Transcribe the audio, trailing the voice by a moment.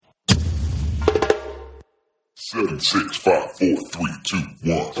7, 6, 5, 4, 3, 2, 1.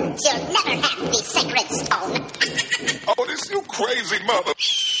 You'll never have the sacred stone. Oh, this you crazy mother.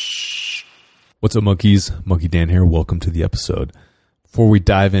 What's up, monkeys? Monkey Dan here. Welcome to the episode. Before we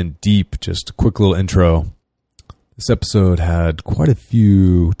dive in deep, just a quick little intro. This episode had quite a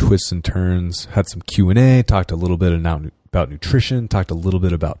few twists and turns. Had some Q&A, talked a little bit about nutrition, talked a little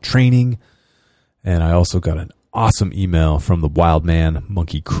bit about training, and I also got an awesome email from the wild man,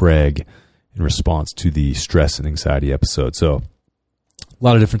 Monkey Craig, in response to the stress and anxiety episode. So a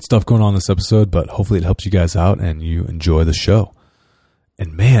lot of different stuff going on in this episode, but hopefully it helps you guys out and you enjoy the show.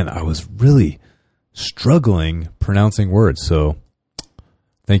 And man, I was really struggling pronouncing words. So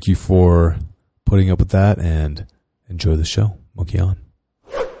thank you for putting up with that and enjoy the show. Monkey on.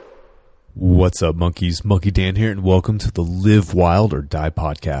 What's up, monkeys? Monkey Dan here, and welcome to the Live Wild or Die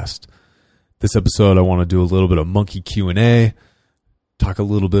podcast. This episode, I want to do a little bit of monkey Q&A, talk a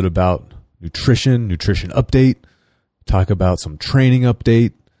little bit about nutrition update, talk about some training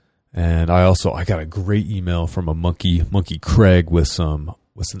update, and I got a great email from a Monkey Craig with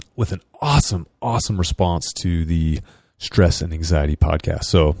an awesome response to the stress and anxiety podcast.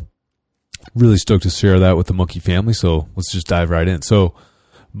 So really stoked to share that with the monkey family. So let's just dive right in. So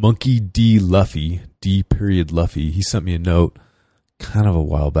Monkey D. Luffy, Luffy, he sent me a note kind of a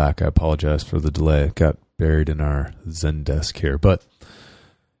while back. I apologize for the delay. It got buried in our Zendesk here, but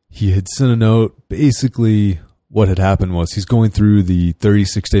he had sent a note. Basically, what had happened was he's going through the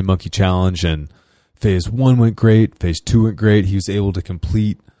 36-day monkey challenge, and phase 1 went great. Phase 2 went great. He was able to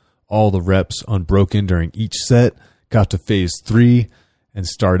complete all the reps unbroken during each set, got to phase 3, and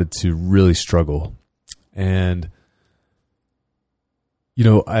started to really struggle. And,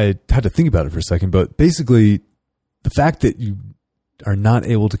 I had to think about it for a second, but basically, the fact that you are not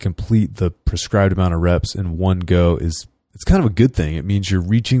able to complete the prescribed amount of reps in one go it's kind of a good thing. It means you're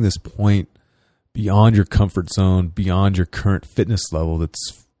reaching this point beyond your comfort zone, beyond your current fitness level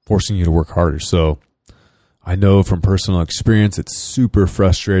that's forcing you to work harder. So I know from personal experience, it's super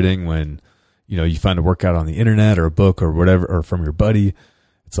frustrating when, you find a workout on the internet or a book or whatever, or from your buddy.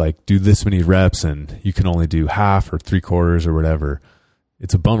 It's like, do this many reps and you can only do half or 3/4 or whatever.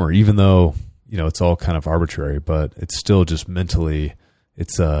 It's a bummer, even though, it's all kind of arbitrary, but it's still just mentally,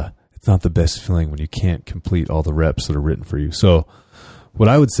 it's not the best feeling when you can't complete all the reps that are written for you. So what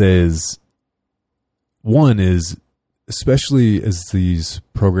I would say is, one is, especially as these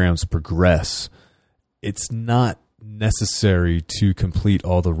programs progress, it's not necessary to complete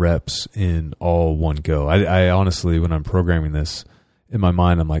all the reps in all one go. I honestly, when I'm programming this, in my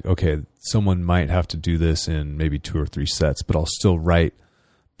mind, I'm like, okay, someone might have to do this in maybe 2 or 3 sets, but I'll still write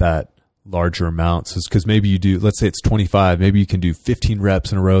that larger amounts, because maybe you do, let's say it's 25, maybe you can do 15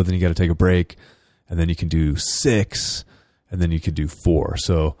 reps in a row, then you got to take a break, and then you can do 6, and then you can do 4.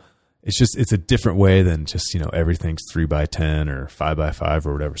 So it's a different way than just, everything's 3x10 or 5x5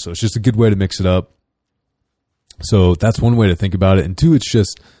 or whatever. So it's just a good way to mix it up. So that's one way to think about it. And 2, it's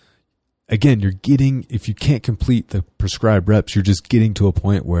just, again, if you can't complete the prescribed reps, you're just getting to a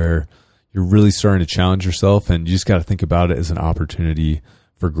point where you're really starting to challenge yourself, and you just got to think about it as an opportunity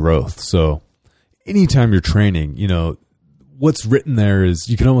for growth. So anytime you're training, what's written there is,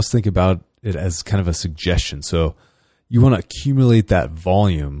 you can almost think about it as kind of a suggestion. So you want to accumulate that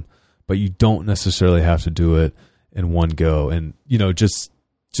volume, but you don't necessarily have to do it in one go. And, just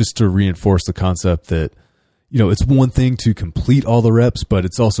to reinforce the concept that, it's one thing to complete all the reps, but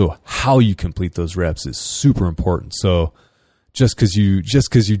it's also how you complete those reps is super important. So just because you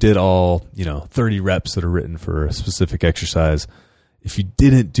did all, 30 reps that are written for a specific exercise, if you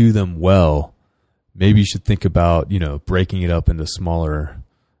didn't do them well, maybe you should think about, breaking it up into smaller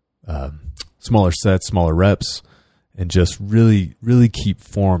sets, smaller reps, and just really, really keep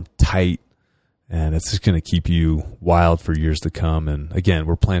form tight. And it's just going to keep you wild for years to come. And again,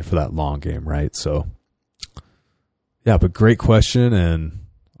 we're playing for that long game, right? So yeah, but great question. And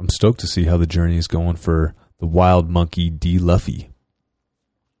I'm stoked to see how the journey is going for the wild monkey D. Luffy.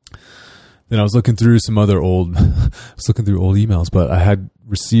 Then I was looking through old emails, but I had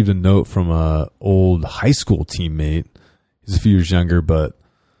received a note from a old high school teammate. He's a few years younger, but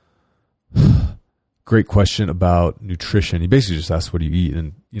great question about nutrition. He basically just asked, what do you eat?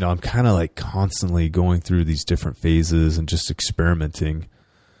 And, I'm kind of like constantly going through these different phases and just experimenting.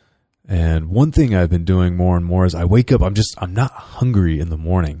 And one thing I've been doing more and more is I wake up, I'm not hungry in the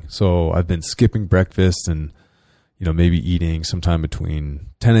morning. So I've been skipping breakfast and, maybe eating sometime between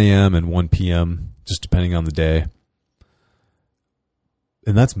 10 a.m. and 1 p.m., just depending on the day.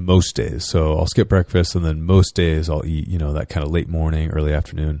 And that's most days. So I'll skip breakfast, and then most days I'll eat, that kind of late morning, early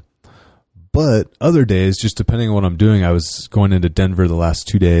afternoon. But other days, just depending on what I'm doing, I was going into Denver the last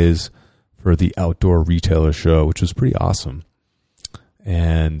 2 days for the Outdoor Retailer show, which was pretty awesome.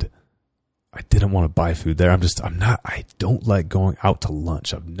 And I didn't want to buy food there. I don't like going out to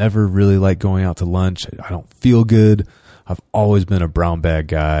lunch. I've never really liked going out to lunch. I don't feel good. I've always been a brown bag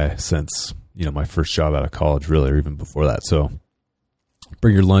guy since, my first job out of college, really, or even before that. So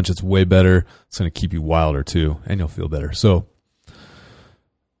bring your lunch. It's way better. It's going to keep you wilder too, and you'll feel better. So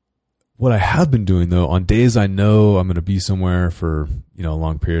what I have been doing though, on days I know I'm going to be somewhere for, a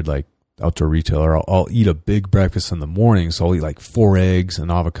long period, like Outdoor Retailer, I'll eat a big breakfast in the morning. So I'll eat like 4 eggs,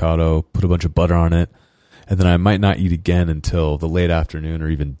 an avocado, put a bunch of butter on it. And then I might not eat again until the late afternoon or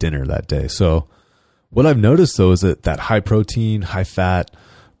even dinner that day. So what I've noticed though is that high protein, high fat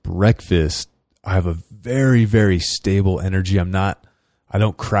breakfast, I have a very, very stable energy. I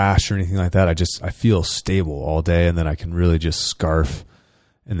don't crash or anything like that. I feel stable all day, and then I can really just scarf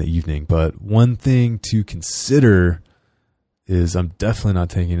in the evening. But one thing to consider is I'm definitely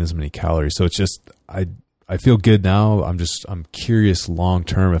not taking as many calories. So it's just, I feel good now. I'm curious long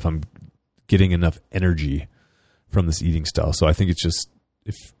term if I'm getting enough energy from this eating style. So I think it's just,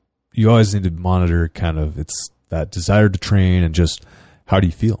 if you always need to monitor kind of, it's that desire to train and just how do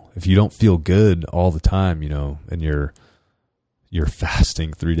you feel? If you don't feel good all the time, and you're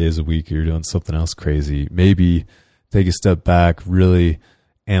fasting 3 days a week, or you're doing something else crazy, maybe take a step back, really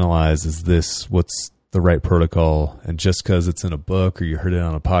analyze, is this what's the right protocol? And just because it's in a book or you heard it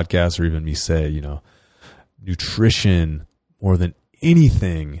on a podcast or even me say, nutrition more than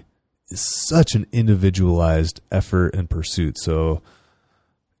anything is such an individualized effort and pursuit. So,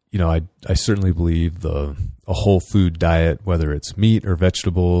 I certainly believe a whole food diet, whether it's meat or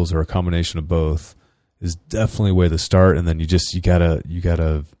vegetables or a combination of both, is definitely a way to start. And then you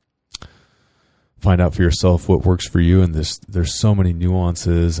gotta find out for yourself what works for you. And there's so many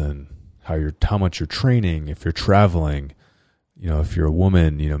nuances, and how much you're training, if you're traveling, if you're a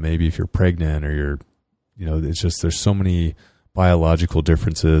woman, maybe if you're pregnant, or it's just, there's so many biological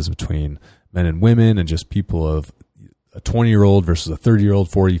differences between men and women, and just people of a 20-year-old versus a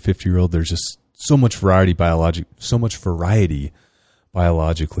 30-year-old, 40, 50-year-old. There's just so much variety biologically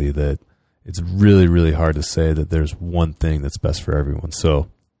that it's really, really hard to say that there's one thing that's best for everyone.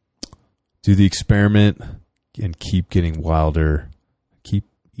 So do the experiment and keep getting wilder, keep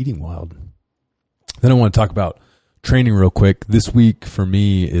eating wild. Then I want to talk about training real quick. This week for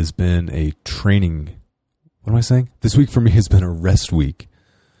me has been a training. What am I saying? This week for me has been a rest week.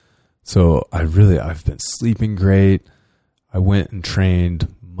 So I've been sleeping great. I went and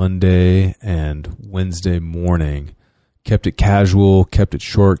trained Monday and Wednesday morning. Kept it casual, kept it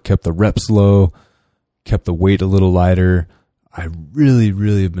short, kept the reps low, kept the weight a little lighter. I really,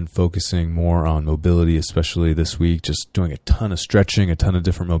 really have been focusing more on mobility, especially this week, just doing a ton of stretching, a ton of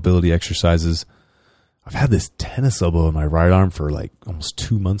different mobility exercises. I've had this tennis elbow in my right arm for like almost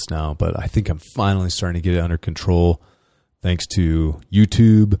 2 months now, but I think I'm finally starting to get it under control thanks to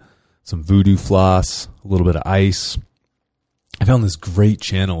YouTube, some voodoo floss, a little bit of ice. I found this great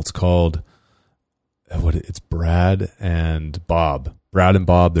channel. It's called, it's Brad and Bob. Brad and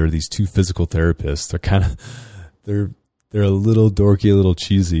Bob, they're these two physical therapists. They're a little dorky, a little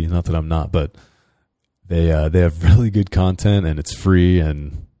cheesy. Not that I'm not, but they have really good content, and it's free,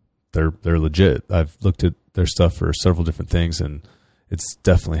 and they're legit. I've looked at their stuff for several different things, and it's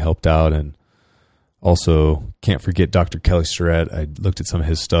definitely helped out. And also, can't forget Dr. Kelly Starrett. I looked at some of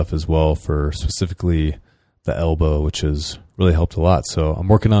his stuff as well for specifically the elbow, which has really helped a lot. So I'm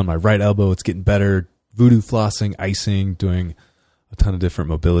working on my right elbow. It's getting better. Voodoo flossing, icing, doing a ton of different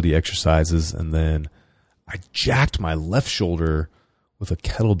mobility exercises. And then I jacked my left shoulder with a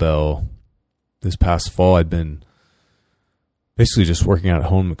kettlebell this past fall. I'd been basically just working out at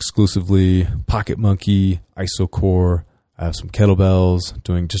home exclusively, Pocket Monkey, Isocore. I have some kettlebells,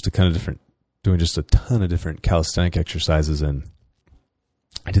 doing just a ton of different calisthenic exercises. And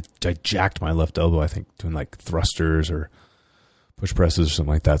I jacked my left elbow, I think, doing like thrusters or push presses or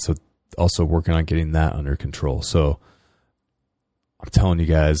something like that. So also working on getting that under control. So I'm telling you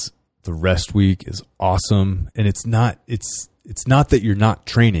guys, the rest week is awesome. And it's not that you're not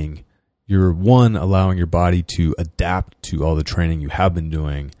training. You're, one, allowing your body to adapt to all the training you have been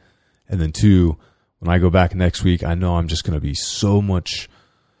doing. And then two, when I go back next week, I know I'm just going to be so much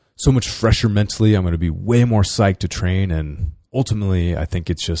fresher mentally. I'm going to be way more psyched to train. And ultimately, I think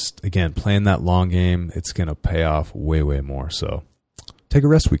it's just, again, playing that long game, it's going to pay off way, way more. So take a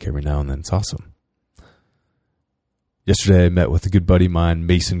rest week every now and then. It's awesome. Yesterday, I met with a good buddy of mine,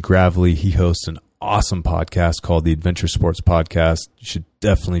 Mason Gravely. He hosts an awesome podcast called the Adventure Sports Podcast. You should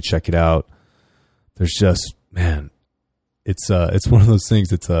definitely check it out. There's just, man, it's one of those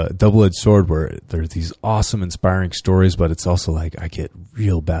things. It's a double-edged sword where there's these awesome, inspiring stories, but it's also like I get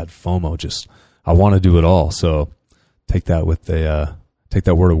real bad FOMO. Just I want to do it all. So take that with take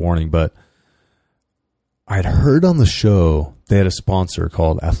that word of warning. But I'd heard on the show they had a sponsor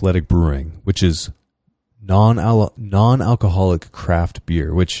called Athletic Brewing, which is non-alcoholic craft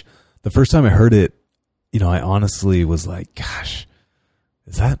beer. Which the first time I heard it, I honestly was like, gosh,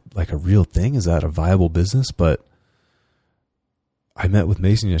 is that like a real thing? Is that a viable business? But I met with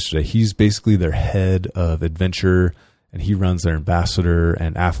Mason yesterday. He's basically their head of adventure, and he runs their ambassador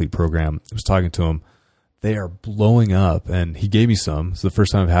and athlete program. I was talking to him. They are blowing up, and he gave me some. It's the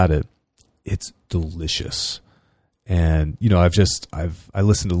first time I've had it. It's delicious. And, I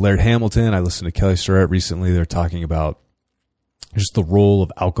listened to Laird Hamilton. I listened to Kelly Starrett recently. They're talking about just the role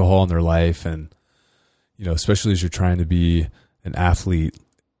of alcohol in their life. And, especially as you're trying to be an athlete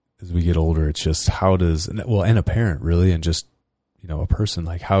as we get older, it's just and a parent really, and just, a person,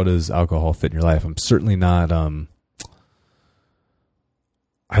 like how does alcohol fit in your life? I'm certainly not,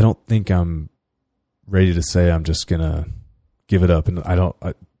 I don't think I'm ready to say I'm just going to give it up. And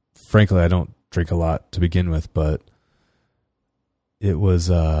frankly, I don't drink a lot to begin with, but it's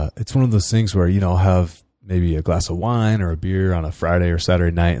one of those things where, I'll have maybe a glass of wine or a beer on a Friday or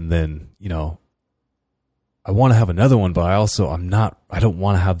Saturday night. And then, I want to have another one, but I don't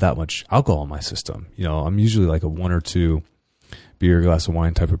want to have that much alcohol in my system. I'm usually like a 1 or 2 beer, glass of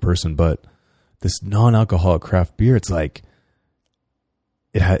wine type of person, but this non-alcoholic craft beer, it's like,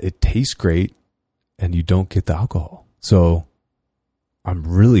 it tastes great and you don't get the alcohol. So I'm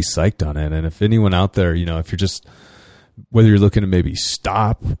really psyched on it. And if anyone out there, if you're just, whether you're looking to maybe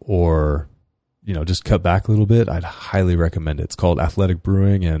stop or, just cut back a little bit, I'd highly recommend it. It's called Athletic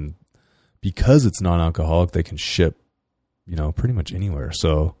Brewing, and because it's non-alcoholic, they can ship, pretty much anywhere.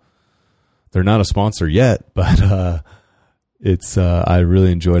 So they're not a sponsor yet, but I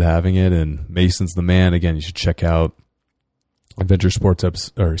really enjoyed having it. And Mason's the man. Again, you should check out Adventure Sports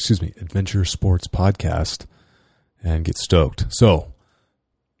Podcast and get stoked. So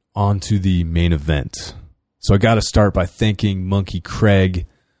on to the main event. So I got to start by thanking Monkey Craig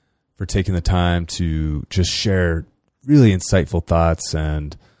for taking the time to just share really insightful thoughts.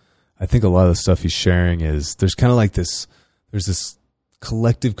 And I think a lot of the stuff he's sharing is there's kind of like there's this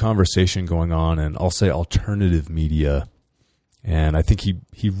collective conversation going on, and I'll say alternative media. And I think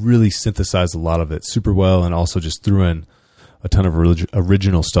he really synthesized a lot of it super well, and also just threw in a ton of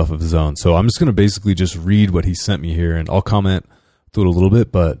original stuff of his own. So I'm just going to basically just read what he sent me here, and I'll comment through it a little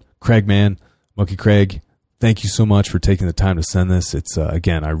bit. But Craig, man, Monkey Craig, thank you so much for taking the time to send this. It's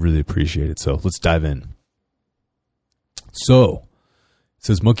again, I really appreciate it. So let's dive in. So it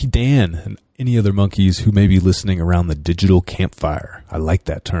says, Monkey Dan and any other monkeys who may be listening around the digital campfire. I like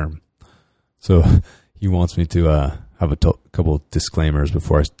that term. So he wants me to have a couple of disclaimers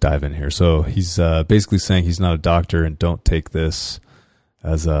before I dive in here. So he's basically saying he's not a doctor and don't take this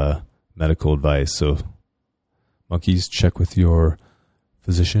as medical advice. So monkeys, check with your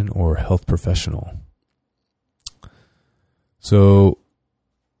physician or health professional. So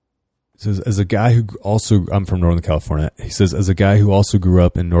it says, as a guy who also, I'm from Northern California. He says, as a guy who also grew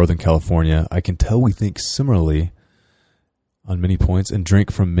up in Northern California, I can tell we think similarly on many points and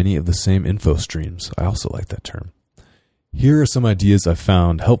drink from many of the same info streams. I also like that term. Here are some ideas I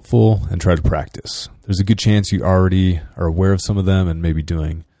found helpful and try to practice. There's a good chance you already are aware of some of them and may be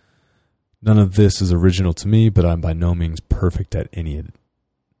doing. None of this is original to me, but I'm by no means perfect at any of it.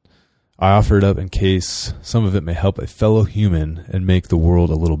 I offer it up in case some of it may help a fellow human and make the world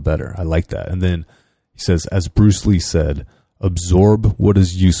a little better. I like that. And then he says, as Bruce Lee said, absorb what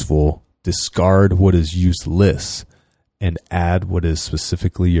is useful, discard what is useless, and add what is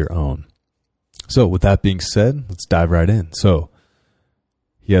specifically your own. So with that being said, let's dive right in. So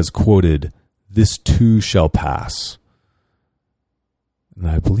he has quoted, this too shall pass. And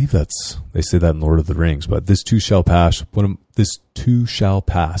I believe they say that in Lord of the Rings, but this too shall pass. This too shall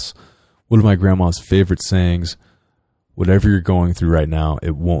pass. One of my grandma's favorite sayings, whatever you're going through right now,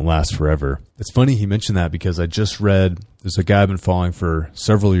 it won't last forever. It's funny he mentioned that because I just read, there's a guy I've been following for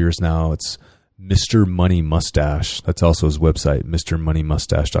several years now. It's Mr. Money Mustache. That's also his website,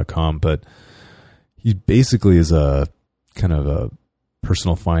 MrMoneyMustache.com. But he basically is a kind of a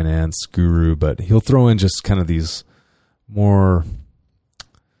personal finance guru, but he'll throw in just kind of these more,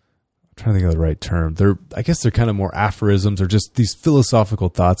 I'm trying to think of the right term. I guess they're kind of more aphorisms or just these philosophical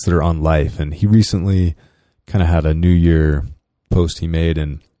thoughts that are on life. And he recently kind of had a New Year post he made,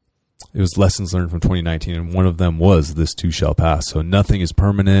 and it was lessons learned from 2019. And one of them was this too shall pass. So nothing is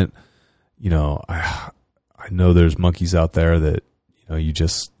permanent. I know there's monkeys out there that,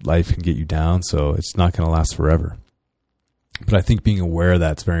 life can get you down. So it's not going to last forever. But I think being aware of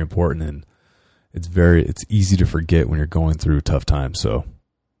that's very important, and it's easy to forget when you're going through tough times. So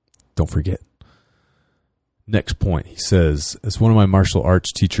don't forget. Next point, he says, as one of my martial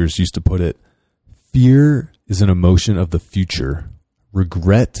arts teachers used to put it, fear is an emotion of the future.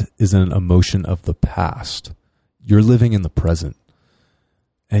 Regret is an emotion of the past. You're living in the present.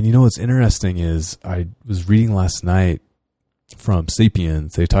 And you know what's interesting is I was reading last night from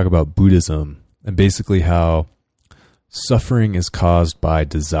Sapiens. They talk about Buddhism and basically how suffering is caused by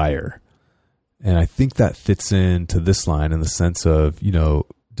desire. And I think that fits into this line in the sense of, you know,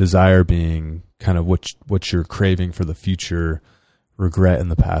 desire being kind of what you're craving for the future, regret in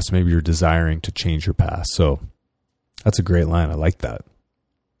the past. Maybe you're desiring to change your past. So that's a great line. I like that.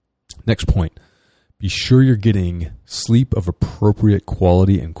 Next point. Be sure you're getting sleep of appropriate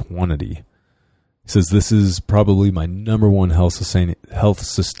quality and quantity. He says this is probably my number one health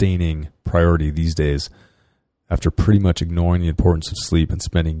sustaining priority these days, after pretty much ignoring the importance of sleep and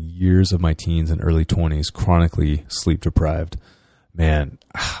spending years of my teens and early 20s chronically sleep deprived. Man,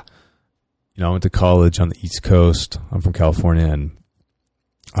 you know, I went to college on the East Coast. I'm from California, and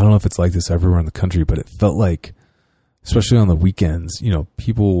I don't know if it's like this everywhere in the country, but it felt like, especially on the weekends, you know,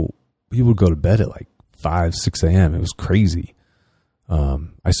 people would go to bed at like 5, 6 a.m. It was crazy.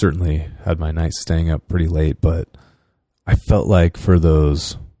 I certainly had my nights staying up pretty late, but I felt like for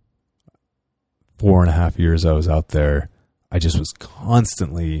those 4.5 years I was out there, I just was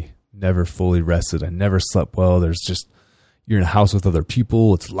constantly never fully rested. I never slept well. You're in a house with other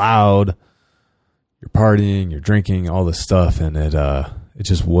people. It's loud. You're partying, you're drinking, all this stuff, and it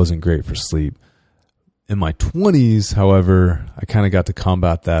just wasn't great for sleep. In my 20s, however, I kind of got to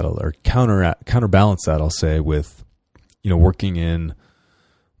combat that or counterbalance that, I'll say, with, you know, working in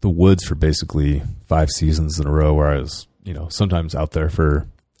the woods for basically 5 seasons in a row, where I was, you know, sometimes out there for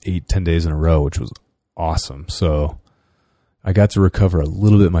 8-10 days in a row, which was awesome. So I got to recover a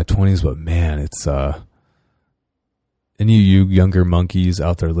little bit in my 20s, but man, it's any of you younger monkeys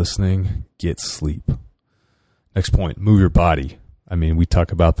out there listening, get sleep. Next point, move your body. I mean, we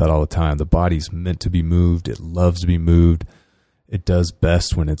talk about that all the time. The body's meant to be moved. It loves to be moved. It does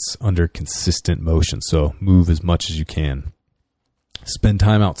best when it's under consistent motion. So move as much as you can. Spend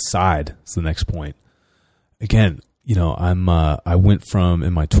time outside is the next point. Again, you know, I went from,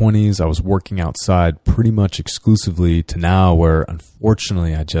 in my 20s, I was working outside pretty much exclusively, to now where,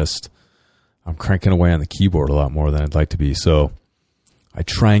 unfortunately, I'm cranking away on the keyboard a lot more than I'd like to be. So I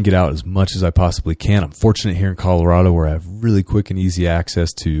try and get out as much as I possibly can. I'm fortunate here in Colorado where I have really quick and easy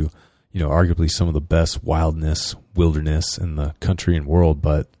access to, you know, arguably some of the best wildness, wilderness in the country and world.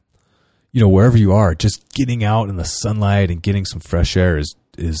 But, you know, wherever you are, just getting out in the sunlight and getting some fresh air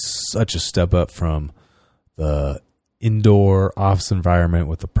is such a step up from the indoor office environment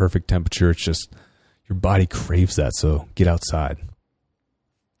with the perfect temperature. It's just, your body craves that. So get outside.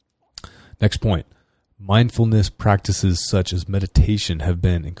 Next point. Mindfulness practices such as meditation have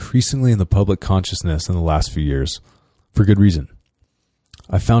been increasingly in the public consciousness in the last few years, for good reason.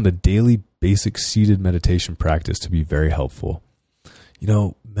 I found a daily basic seated meditation practice to be very helpful. You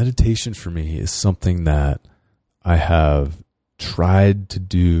know, meditation for me is something that I have tried to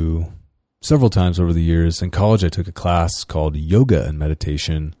do several times over the years. In college, I took a class called Yoga and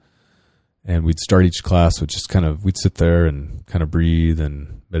Meditation, and we'd start each class with just we'd sit there and kind of breathe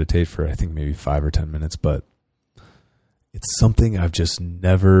and meditate for, I think, maybe 5 or 10 minutes. But it's something I've just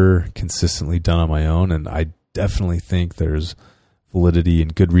never consistently done on my own, and I definitely think there's validity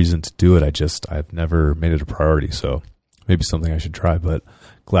and good reason to do it. I've never made it a priority, so maybe something I should try, but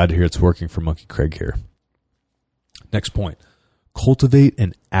glad to hear it's working for Monkey Craig here. Next point. Cultivate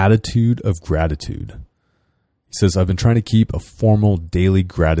an attitude of gratitude. He says, I've been trying to keep a formal daily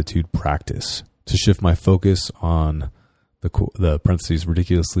gratitude practice to shift my focus on the parentheses,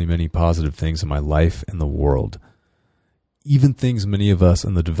 ridiculously many positive things in my life and the world. Even things many of us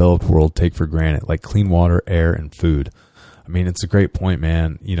in the developed world take for granted, like clean water, air, and food. I mean, it's a great point,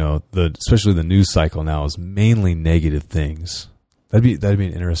 man. You know, especially the news cycle now is mainly negative things. That'd be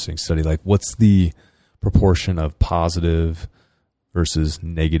an interesting study. Like, what's the proportion of positive versus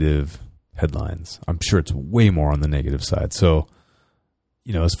negative headlines? I'm sure it's way more on the negative side. So,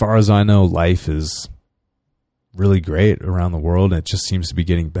 you know, as far as I know, life is really great around the world, and it just seems to be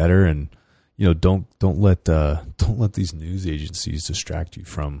getting better. And, you know, don't let these news agencies distract you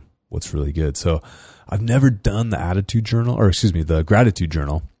from what's really good. So I've never done the the gratitude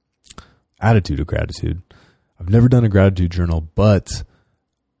journal, attitude of gratitude. I've never done a gratitude journal, but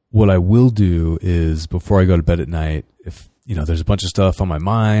what I will do is, before I go to bed at night, if, you know, there's a bunch of stuff on my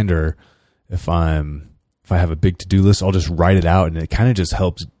mind, or if I have a big to-do list, I'll just write it out, and it kind of just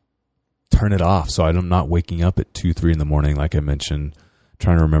helps turn it off so I'm not waking up at 2-3 in the morning, like I mentioned,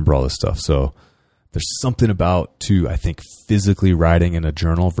 trying to remember all this stuff. So there's something about, too, I think, physically writing in a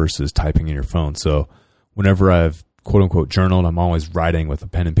journal versus typing in your phone. So whenever I've quote unquote journaled, I'm always writing with a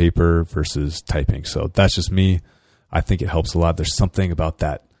pen and paper versus typing. So that's just me. I think it helps a lot. There's something about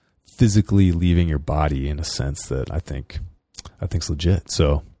that physically leaving your body in a sense that I think's legit.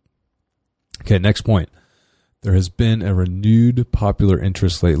 So, okay, next point. There has been a renewed popular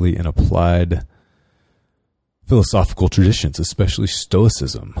interest lately in applied philosophical traditions, especially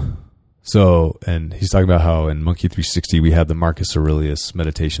Stoicism. So, and he's talking about how in Monkey 360 we had the Marcus Aurelius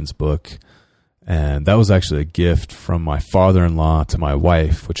Meditations book, and that was actually a gift from my father-in-law to my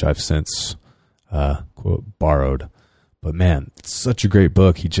wife, which I've since quote borrowed. But man, it's such a great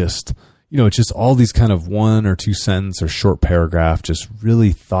book. He just, it's just all these kind of 1 or 2 sentence or short paragraph, just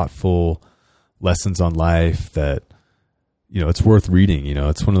really thoughtful lessons on life that, it's worth reading.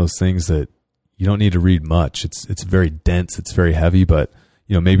 It's one of those things that you don't need to read much. It's very dense. It's very heavy, but,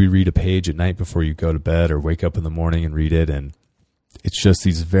 maybe read a page at night before you go to bed or wake up in the morning and read it. And it's just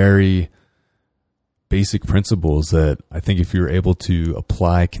these very basic principles that I think if you're able to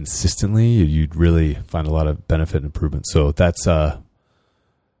apply consistently, you'd really find a lot of benefit and improvement. So that's, so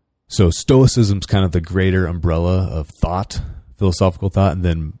Stoicism's kind of the greater umbrella of thought, philosophical thought, and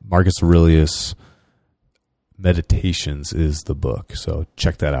then Marcus Aurelius Meditations is the book. So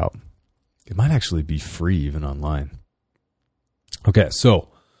check that out. It might actually be free even online. Okay, so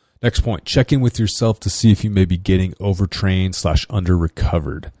next point, check in with yourself to see if you may be getting overtrained /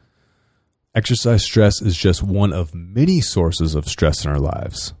 under-recovered. Exercise stress is just one of many sources of stress in our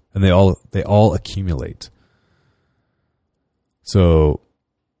lives, and they all accumulate. So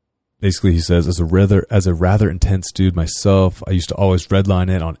basically, he says, as a rather intense dude myself, I used to always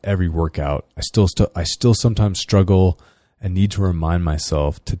redline it on every workout. I still sometimes struggle and need to remind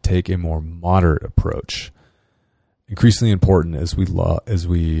myself to take a more moderate approach. Increasingly important as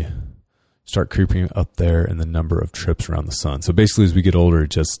we start creeping up there in the number of trips around the sun. So basically, as we get older,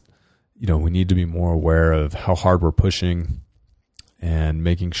 just we need to be more aware of how hard we're pushing and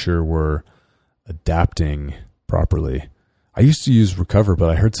making sure we're adapting properly. I used to use recover, but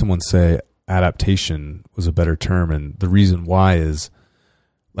I heard someone say adaptation was a better term. And the reason why is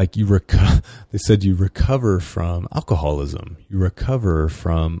like they said you recover from alcoholism, you recover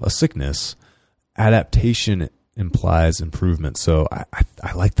from a sickness. Adaptation implies improvement. So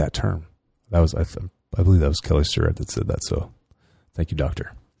I like that term. I believe that was Kelly Starrett that said that. So thank you,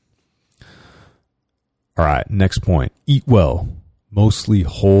 doctor. All right, next point. Eat well, mostly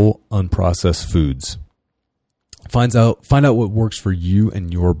whole, unprocessed foods. Find out what works for you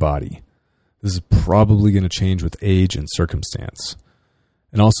and your body. This is probably going to change with age and circumstance.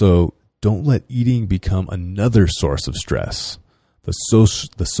 And also, don't let eating become another source of stress.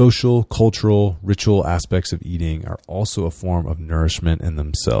 The social, cultural, ritual aspects of eating are also a form of nourishment in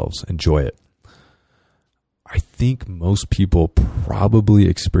themselves. Enjoy it. I think most people probably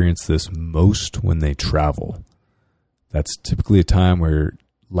experience this most when they travel. That's typically a time where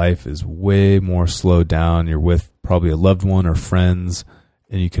life is way more slowed down. You're with probably a loved one or friends,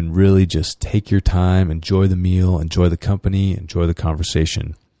 and you can really just take your time, enjoy the meal, enjoy the company, enjoy the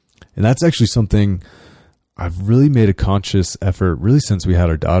conversation. And that's actually something I've really made a conscious effort, really since we had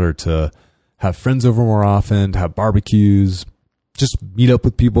our daughter, to have friends over more often, to have barbecues, just meet up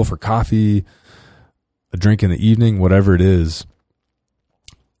with people for coffee, a drink in the evening, whatever it is.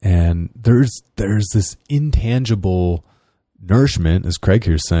 And there's this intangible nourishment, as Craig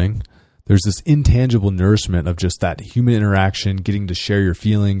here is saying. There's this intangible nourishment of just that human interaction, getting to share your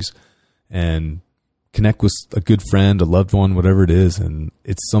feelings and connect with a good friend, a loved one, whatever it is. And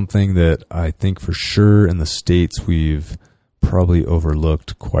it's something that I think for sure in the States we've probably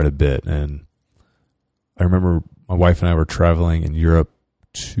overlooked quite a bit. And I remember my wife and I were traveling in Europe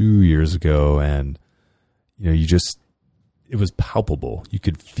 2 years ago, and it was palpable. You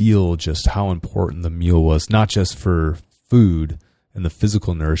could feel just how important the meal was, not just for food and the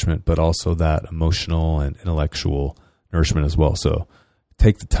physical nourishment, but also that emotional and intellectual nourishment as well. So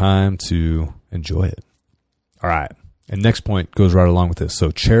take the time to enjoy it. All right. And next point goes right along with this.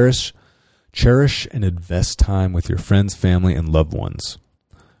 So cherish and invest time with your friends, family, and loved ones.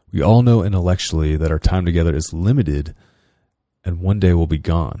 We all know intellectually that our time together is limited and one day will be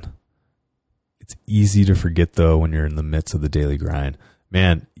gone. It's easy to forget, though, when you're in the midst of the daily grind.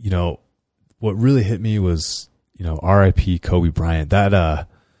 Man, what really hit me was, R.I.P. Kobe Bryant. That,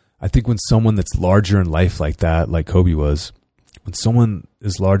 I think when someone that's larger in life like that, like Kobe was, when someone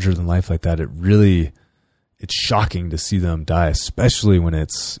is larger than life like that, it's shocking to see them die, especially when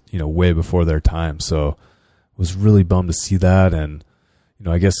it's, way before their time. So I was really bummed to see that. And,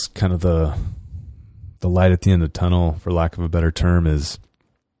 I guess kind of the light at the end of the tunnel, for lack of a better term, is,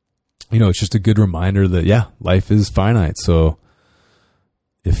 it's just a good reminder that, yeah, life is finite. So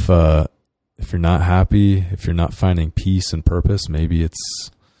if you're not happy, if you're not finding peace and purpose, maybe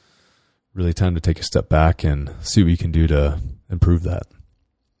it's really time to take a step back and see what you can do to improve that.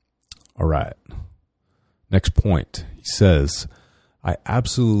 All right. Next point. He says, I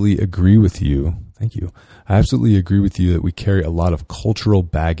absolutely agree with you. Thank you. I absolutely agree with you that we carry a lot of cultural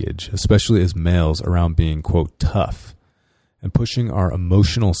baggage, especially as males, around being, quote, tough and pushing our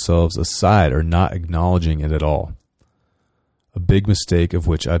emotional selves aside or not acknowledging it at all. A big mistake of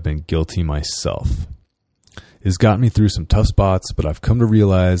which I've been guilty myself. It has gotten me through some tough spots, but I've come to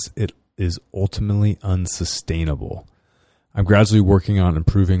realize it is ultimately unsustainable. I'm gradually working on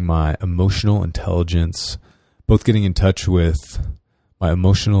improving my emotional intelligence, both getting in touch with my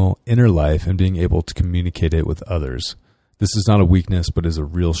emotional inner life and being able to communicate it with others. This is not a weakness, but is a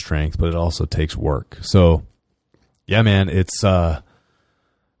real strength, but it also takes work. So, yeah, man, it's,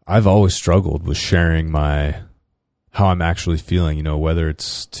 I've always struggled with sharing how I'm actually feeling, whether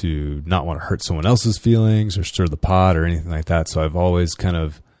it's to not want to hurt someone else's feelings or stir the pot or anything like that. So I've always kind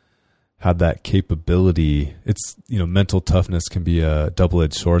of had that capability. It's, mental toughness can be a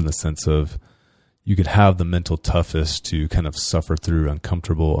double-edged sword in the sense of you could have the mental toughest to kind of suffer through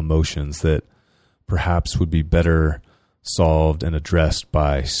uncomfortable emotions that perhaps would be better solved and addressed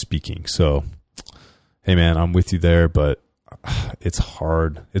by speaking. So, hey man, I'm with you there, but it's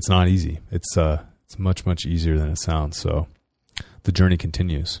hard. It's not easy. It's much, much easier than it sounds. So the journey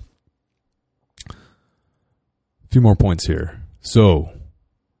continues. A few more points here. So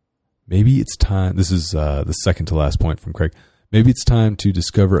maybe it's time. This is the second to last point from Craig. Maybe it's time to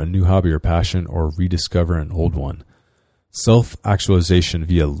discover a new hobby or passion or rediscover an old one. Self-actualization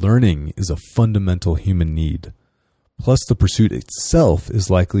via learning is a fundamental human need. Plus, the pursuit itself is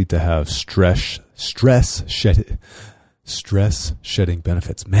likely to have stress shedding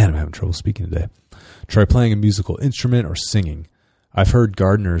benefits. Man, I'm having trouble speaking today. Try playing a musical instrument or singing. I've heard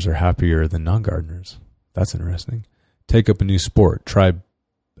gardeners are happier than non-gardeners. That's interesting. Take up a new sport. Try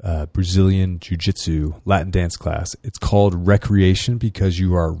Brazilian jiu-jitsu, Latin dance class. It's called recreation because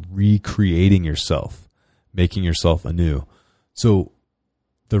you are recreating yourself, making yourself anew. So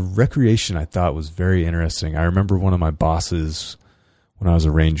the recreation I thought was very interesting. I remember one of my bosses when I was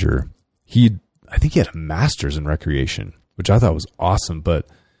a ranger, I think he had a master's in recreation, which I thought was awesome, but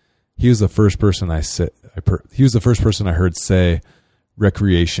he was the first person I heard say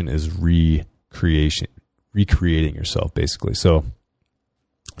recreation is recreating yourself, basically. So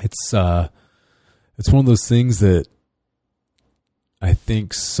it's one of those things that I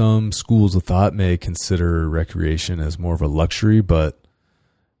think some schools of thought may consider recreation as more of a luxury, but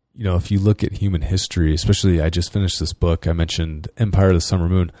if you look at human history, especially I just finished this book, I mentioned Empire of the Summer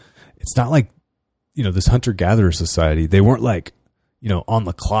Moon. It's not like, this hunter-gatherer society, they weren't like, on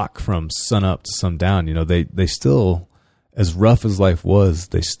the clock from sun up to sundown. They still, as rough as life was,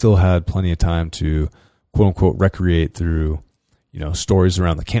 they still had plenty of time to quote unquote recreate through, stories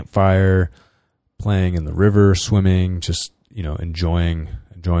around the campfire, playing in the river, swimming, just, enjoying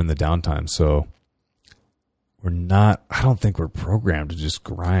the downtime. So I don't think we're programmed to just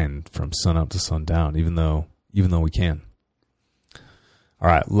grind from sun up to sundown, even though we can. All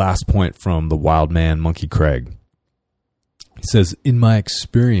right. Last point from the wild man, Monkey Craig. He says, in my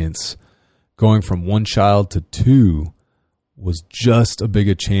experience, going from one child to two was just as big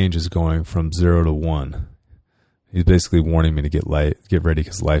a change as going from 0 to 1. He's basically warning me to get ready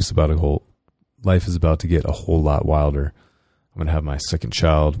because life is about to get a whole lot wilder. I'm going to have my second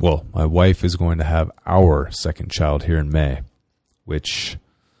child. Well, my wife is going to have our second child here in May, which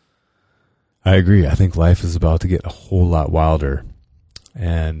I agree. I think life is about to get a whole lot wilder.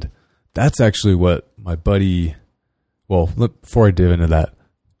 And that's actually what my buddy, before I dive into that,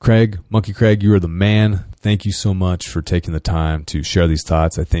 Monkey Craig, you are the man. Thank you so much for taking the time to share these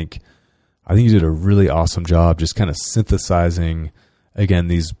thoughts. I think you did a really awesome job just kind of synthesizing, again,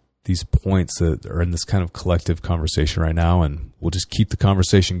 these points that are in this kind of collective conversation right now. And we'll just keep the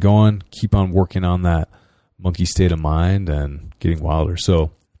conversation going, keep on working on that monkey state of mind and getting wilder.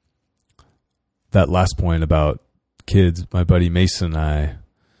 So that last point about kids, my buddy Mason and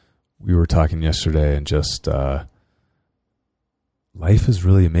we were talking yesterday, and just life is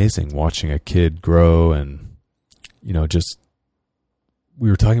really amazing watching a kid grow. And just we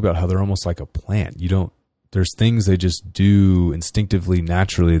were talking about how they're almost like a plant. There's things they just do instinctively,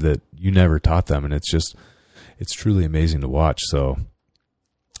 naturally, that you never taught them, and it's truly amazing to watch. So,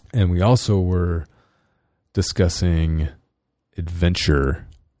 and we also were discussing adventure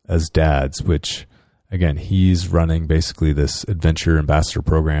as dads, which, again, he's running basically this adventure ambassador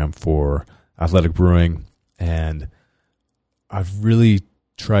program for Athletic Brewing. And I've really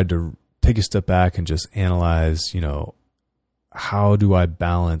tried to take a step back and just analyze, how do I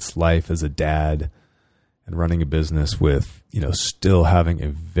balance life as a dad and running a business with, still having a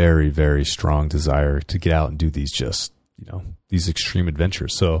very, very strong desire to get out and do these these extreme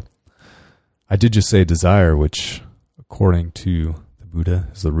adventures. So I did just say desire, which according to the Buddha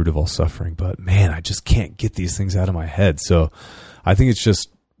is the root of all suffering. But man, I just can't get these things out of my head. So I think it's just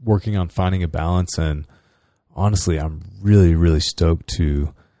working on finding a balance. And honestly, I'm really, really stoked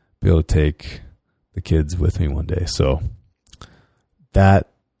to be able to take the kids with me one day. So that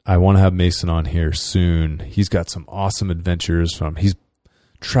I want to have Mason on here soon. He's got some awesome adventures. He's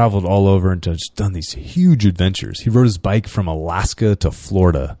traveled all over and just done these huge adventures. He rode his bike from Alaska to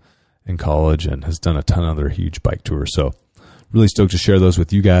Florida in college and has done a ton of other huge bike tours. So really stoked to share those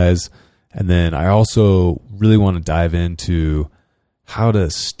with you guys. And then I also really want to dive into how to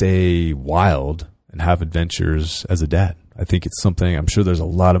stay wild and have adventures as a dad. I think it's something, I'm sure there's a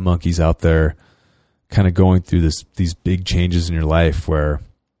lot of monkeys out there kind of going through these big changes in your life where,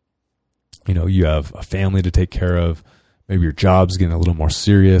 you have a family to take care of. Maybe your job's getting a little more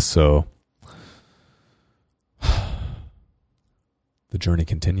serious. So the journey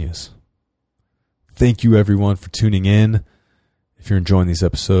continues. Thank you everyone for tuning in. If you're enjoying these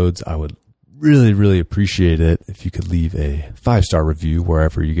episodes, I would really, really appreciate it if you could leave a 5-star review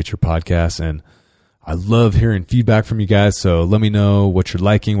wherever you get your podcasts. And I love hearing feedback from you guys. So let me know what you're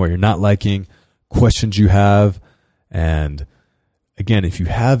liking, what you're not liking, questions you have. And again, if you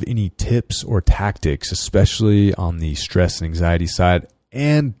have any tips or tactics, especially on the stress and anxiety side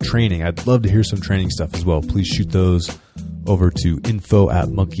and training, I'd love to hear some training stuff as well. Please shoot those over to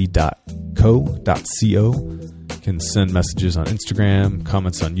info@monkey.co.co. You can send messages on Instagram,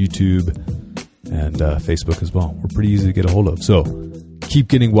 comments on YouTube, and Facebook as well. We're pretty easy to get a hold of. So keep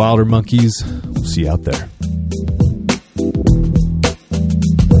getting wilder, monkeys. We'll see you out there.